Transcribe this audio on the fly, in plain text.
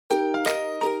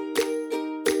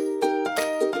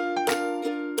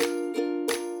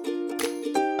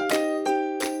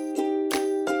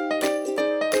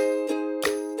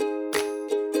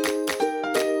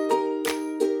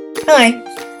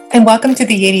Hi, and welcome to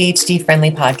the ADHD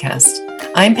Friendly Podcast.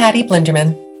 I'm Patty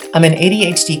Blinderman. I'm an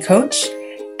ADHD coach,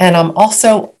 and I'm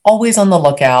also always on the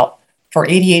lookout for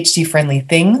ADHD friendly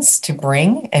things to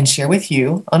bring and share with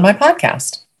you on my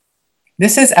podcast.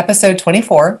 This is episode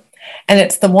 24, and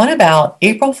it's the one about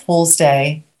April Fool's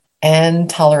Day and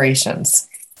tolerations.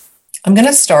 I'm going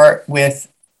to start with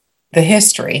the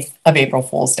history of April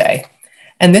Fool's Day,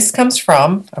 and this comes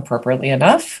from, appropriately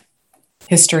enough,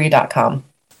 history.com.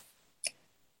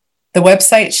 The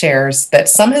website shares that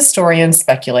some historians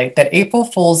speculate that April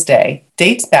Fool's Day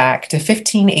dates back to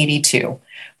 1582,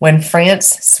 when France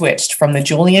switched from the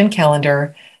Julian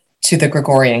calendar to the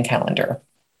Gregorian calendar.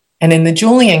 And in the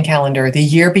Julian calendar, the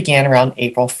year began around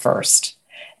April 1st.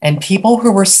 And people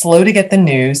who were slow to get the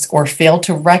news or failed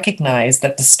to recognize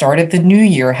that the start of the new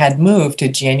year had moved to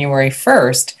January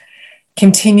 1st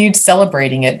continued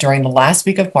celebrating it during the last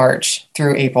week of March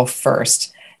through April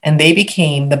 1st. And they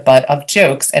became the butt of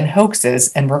jokes and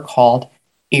hoaxes and were called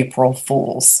April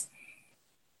Fools.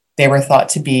 They were thought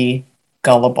to be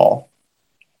gullible.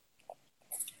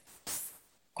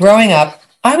 Growing up,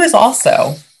 I was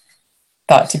also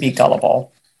thought to be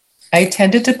gullible. I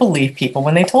tended to believe people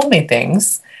when they told me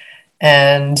things,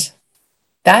 and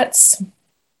that's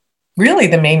really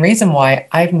the main reason why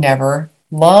I've never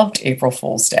loved April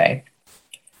Fool's Day.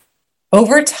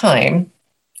 Over time,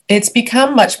 it's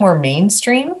become much more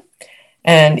mainstream,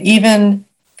 and even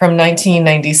from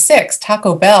 1996,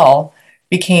 Taco Bell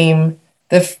became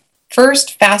the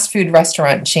first fast food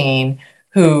restaurant chain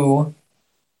who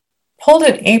pulled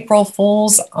an April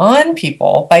Fool's on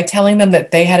people by telling them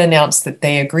that they had announced that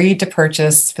they agreed to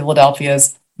purchase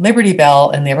Philadelphia's Liberty Bell,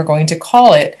 and they were going to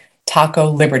call it Taco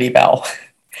Liberty Bell.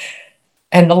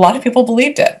 And a lot of people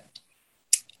believed it.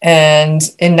 And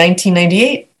in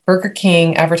 1998, Burger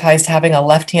King advertised having a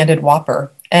left-handed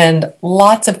Whopper, and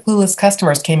lots of clueless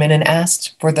customers came in and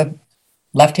asked for the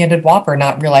left-handed Whopper,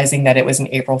 not realizing that it was an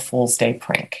April Fool's Day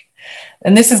prank.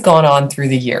 And this has gone on through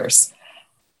the years.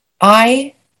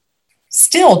 I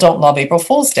still don't love April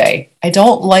Fool's Day. I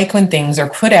don't like when things are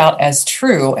put out as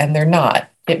true and they're not.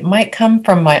 It might come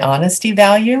from my honesty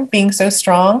value being so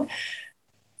strong.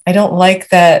 I don't like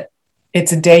that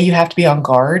it's a day you have to be on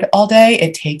guard all day.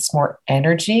 It takes more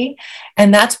energy.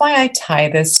 And that's why I tie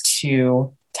this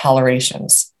to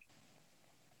tolerations.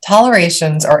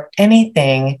 Tolerations are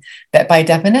anything that by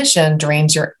definition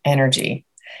drains your energy.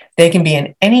 They can be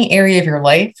in any area of your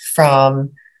life,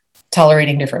 from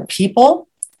tolerating different people,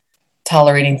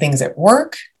 tolerating things at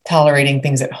work, tolerating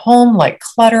things at home like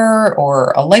clutter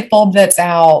or a light bulb that's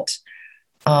out.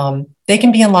 They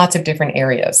can be in lots of different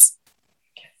areas.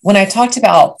 When I talked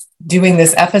about doing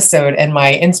this episode and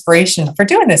my inspiration for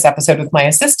doing this episode with my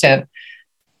assistant,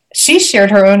 she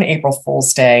shared her own April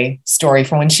Fool's Day story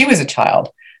from when she was a child.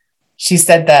 She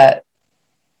said that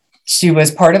she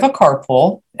was part of a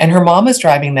carpool and her mom was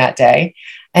driving that day,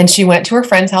 and she went to her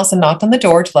friend's house and knocked on the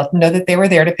door to let them know that they were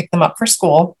there to pick them up for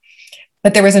school.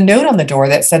 But there was a note on the door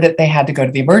that said that they had to go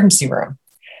to the emergency room.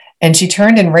 And she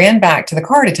turned and ran back to the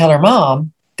car to tell her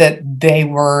mom that they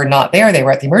were not there. They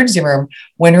were at the emergency room,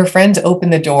 when her friends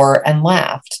opened the door and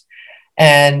laughed.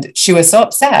 And she was so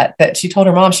upset that she told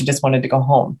her mom she just wanted to go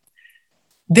home.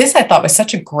 This, I thought, was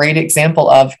such a great example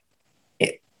of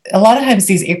it. A lot of times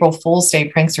these April Fool's Day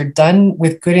pranks are done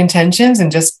with good intentions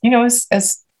and just,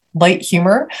 as light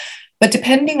humor. But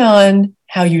depending on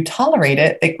how you tolerate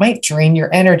it, it might drain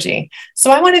your energy. So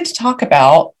I wanted to talk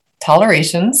about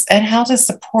tolerations and how to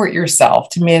support yourself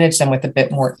to manage them with a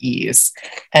bit more ease.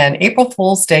 And April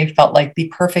Fool's Day felt like the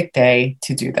perfect day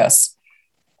to do this.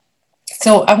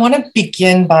 So I want to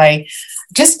begin by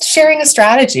just sharing a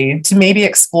strategy to maybe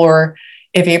explore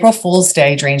if April Fool's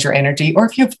Day drains your energy, or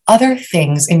if you have other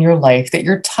things in your life that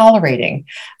you're tolerating.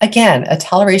 Again, a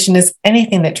toleration is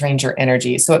anything that drains your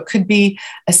energy. So it could be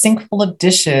a sink full of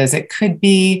dishes. It could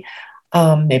be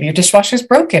maybe your dishwasher's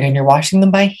broken and you're washing them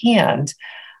by hand.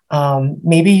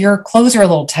 Maybe your clothes are a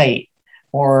little tight,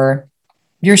 or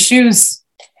your shoes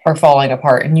are falling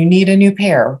apart and you need a new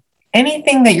pair.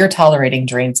 Anything that you're tolerating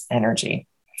drains energy.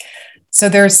 So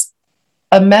there's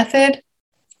a method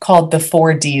called the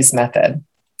 4Ds method.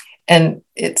 And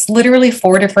it's literally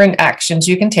 4 different actions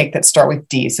you can take that start with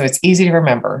D. So it's easy to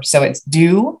remember. So it's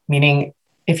do, meaning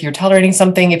if you're tolerating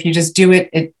something, if you just do it,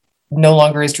 it no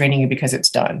longer is draining you because it's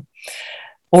done.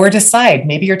 Or decide,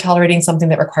 maybe you're tolerating something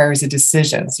that requires a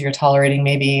decision. So you're tolerating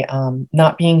maybe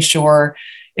not being sure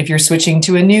if you're switching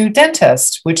to a new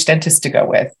dentist, which dentist to go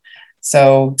with.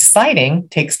 So deciding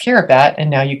takes care of that, and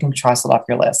now you can cross it off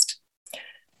your list.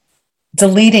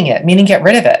 Deleting it, meaning get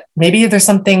rid of it. Maybe there's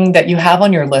something that you have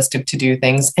on your list of to-do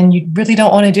things and you really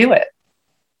don't want to do it.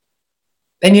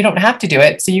 And you don't have to do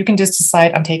it. So you can just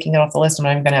decide, I'm taking it off the list. I'm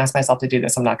not even going to ask myself to do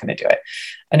this. I'm not going to do it.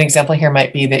 An example here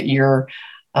might be that you're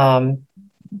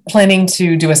planning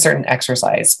to do a certain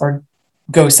exercise or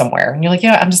go somewhere. And you're like,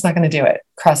 yeah, I'm just not going to do it.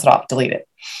 Cross it off, delete it.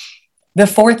 The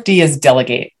fourth D is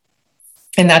delegate.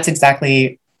 And that's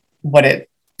exactly what it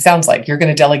sounds like. You're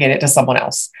going to delegate it to someone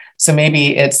else. So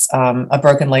maybe it's a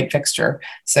broken light fixture.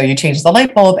 So you change the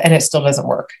light bulb and it still doesn't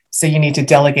work. So you need to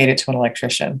delegate it to an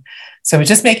electrician. So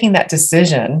just making that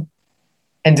decision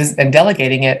and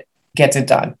delegating it gets it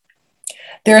done.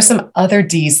 There are some other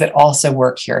Ds that also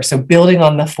work here. So building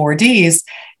on the 4 Ds,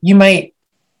 you might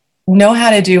know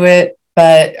how to do it,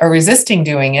 but are resisting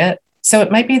doing it. So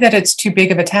it might be that it's too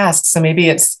big of a task. So maybe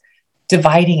it's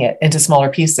dividing it into smaller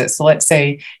pieces. So let's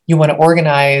say you want to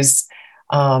organize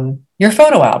your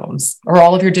photo albums or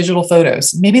all of your digital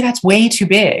photos. Maybe that's way too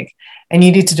big and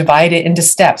you need to divide it into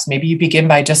steps. Maybe you begin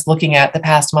by just looking at the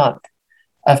past month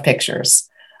of pictures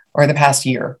or the past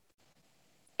year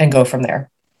and go from there.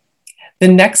 The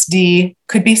next D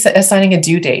could be assigning a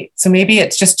due date. So maybe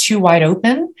it's just too wide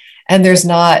open and there's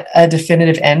not a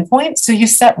definitive endpoint. So you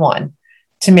set one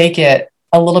to make it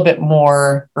a little bit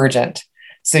more urgent.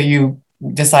 So you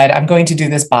decide, I'm going to do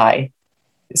this by.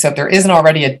 So if there isn't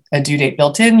already a due date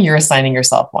built in, you're assigning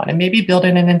yourself one and maybe build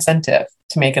in an incentive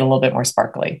to make it a little bit more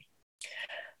sparkly.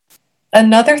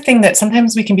 Another thing that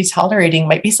sometimes we can be tolerating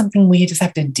might be something we just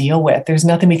have to deal with. There's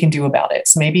nothing we can do about it.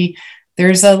 So maybe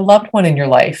there's a loved one in your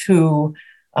life who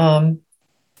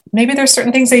maybe there's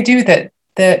certain things they do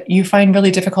that you find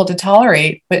really difficult to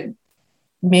tolerate, but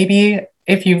maybe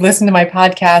if you listen to my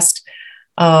podcast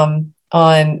on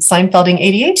Seinfelding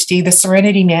ADHD, the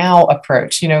Serenity Now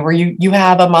approach, where you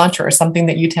have a mantra or something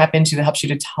that you tap into that helps you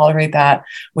to tolerate that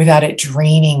without it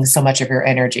draining so much of your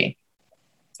energy.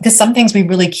 Because some things we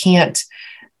really can't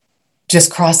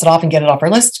just cross it off and get it off our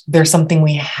list. There's something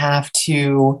we have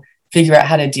to figure out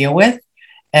how to deal with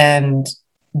and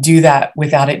do that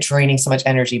without it draining so much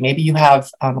energy. Maybe you have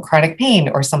chronic pain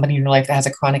or somebody in your life that has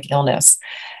a chronic illness.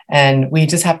 And we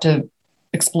just have to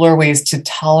explore ways to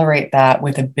tolerate that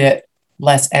with a bit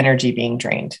less energy being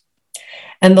drained.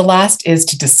 And the last is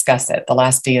to discuss it. The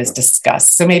last D is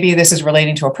discuss. So maybe this is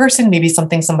relating to a person, maybe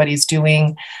something somebody's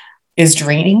doing is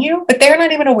draining you, but they're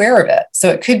not even aware of it. So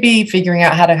it could be figuring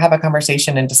out how to have a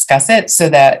conversation and discuss it so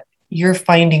that you're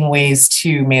finding ways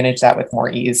to manage that with more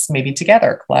ease, maybe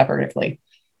together, collaboratively.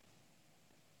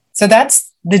 So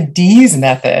that's the D's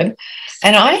method.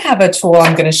 And I have a tool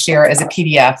I'm going to share as a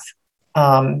PDF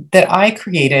that I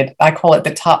created. I call it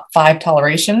the top 5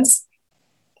 tolerations.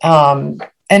 And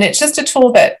it's just a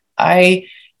tool that I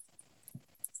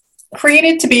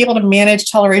created to be able to manage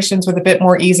tolerations with a bit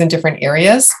more ease in different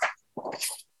areas.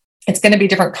 It's going to be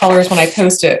different colors when I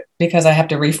post it because I have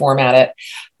to reformat it.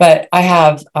 But I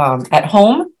have at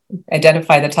home,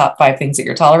 identify the top 5 things that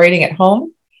you're tolerating at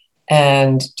home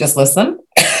and just list them.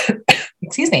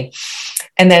 Excuse me.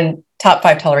 And then top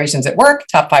 5 tolerations at work,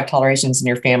 top 5 tolerations in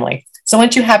your family. So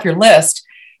once you have your list,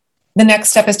 the next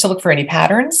step is to look for any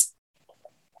patterns.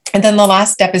 And then the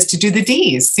last step is to do the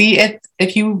Ds. See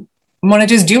if you want to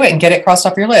just do it and get it crossed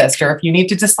off your list, or if you need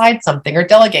to decide something or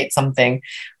delegate something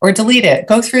or delete it,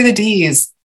 go through the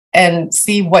Ds and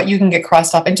see what you can get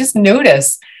crossed off and just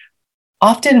notice.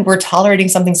 Often we're tolerating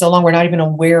something so long, we're not even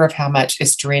aware of how much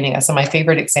it's draining us. So my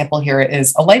favorite example here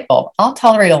is a light bulb. I'll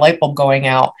tolerate a light bulb going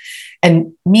out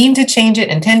and mean to change it,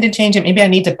 intend to change it. Maybe I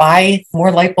need to buy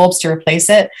more light bulbs to replace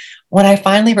it. When I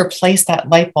finally replace that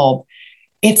light bulb,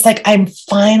 it's like I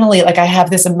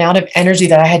have this amount of energy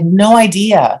that I had no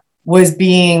idea was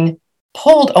being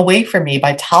pulled away from me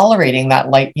by tolerating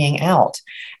that light being out.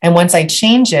 And once I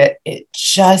change it, it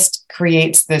just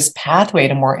creates this pathway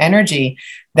to more energy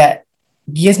that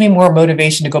gives me more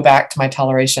motivation to go back to my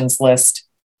tolerations list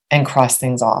and cross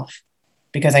things off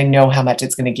because I know how much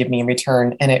it's going to give me in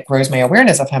return. And it grows my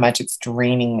awareness of how much it's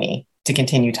draining me to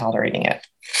continue tolerating it.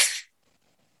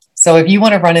 So if you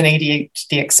want to run an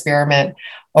ADHD experiment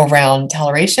around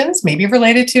tolerations, maybe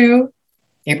related to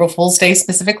April Fool's Day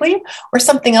specifically, or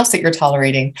something else that you're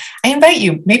tolerating, I invite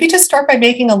you maybe just start by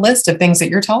making a list of things that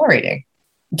you're tolerating.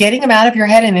 Getting them out of your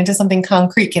head and into something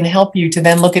concrete can help you to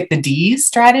then look at the D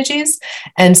strategies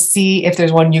and see if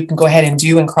there's one you can go ahead and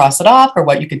do and cross it off or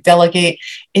what you could delegate.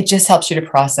 It just helps you to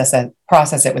process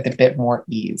it with a bit more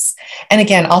ease. And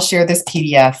again, I'll share this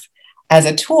PDF as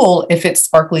a tool if it's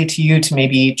sparkly to you to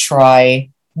maybe try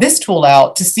this tool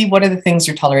out to see what are the things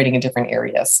you're tolerating in different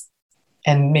areas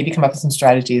and maybe come up with some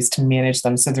strategies to manage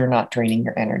them so they're not draining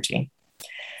your energy.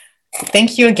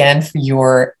 Thank you again for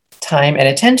your time and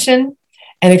attention.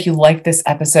 And if you like this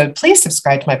episode, please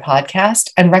subscribe to my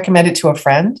podcast and recommend it to a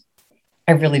friend.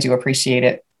 I really do appreciate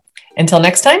it. Until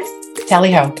next time,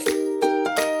 tally ho.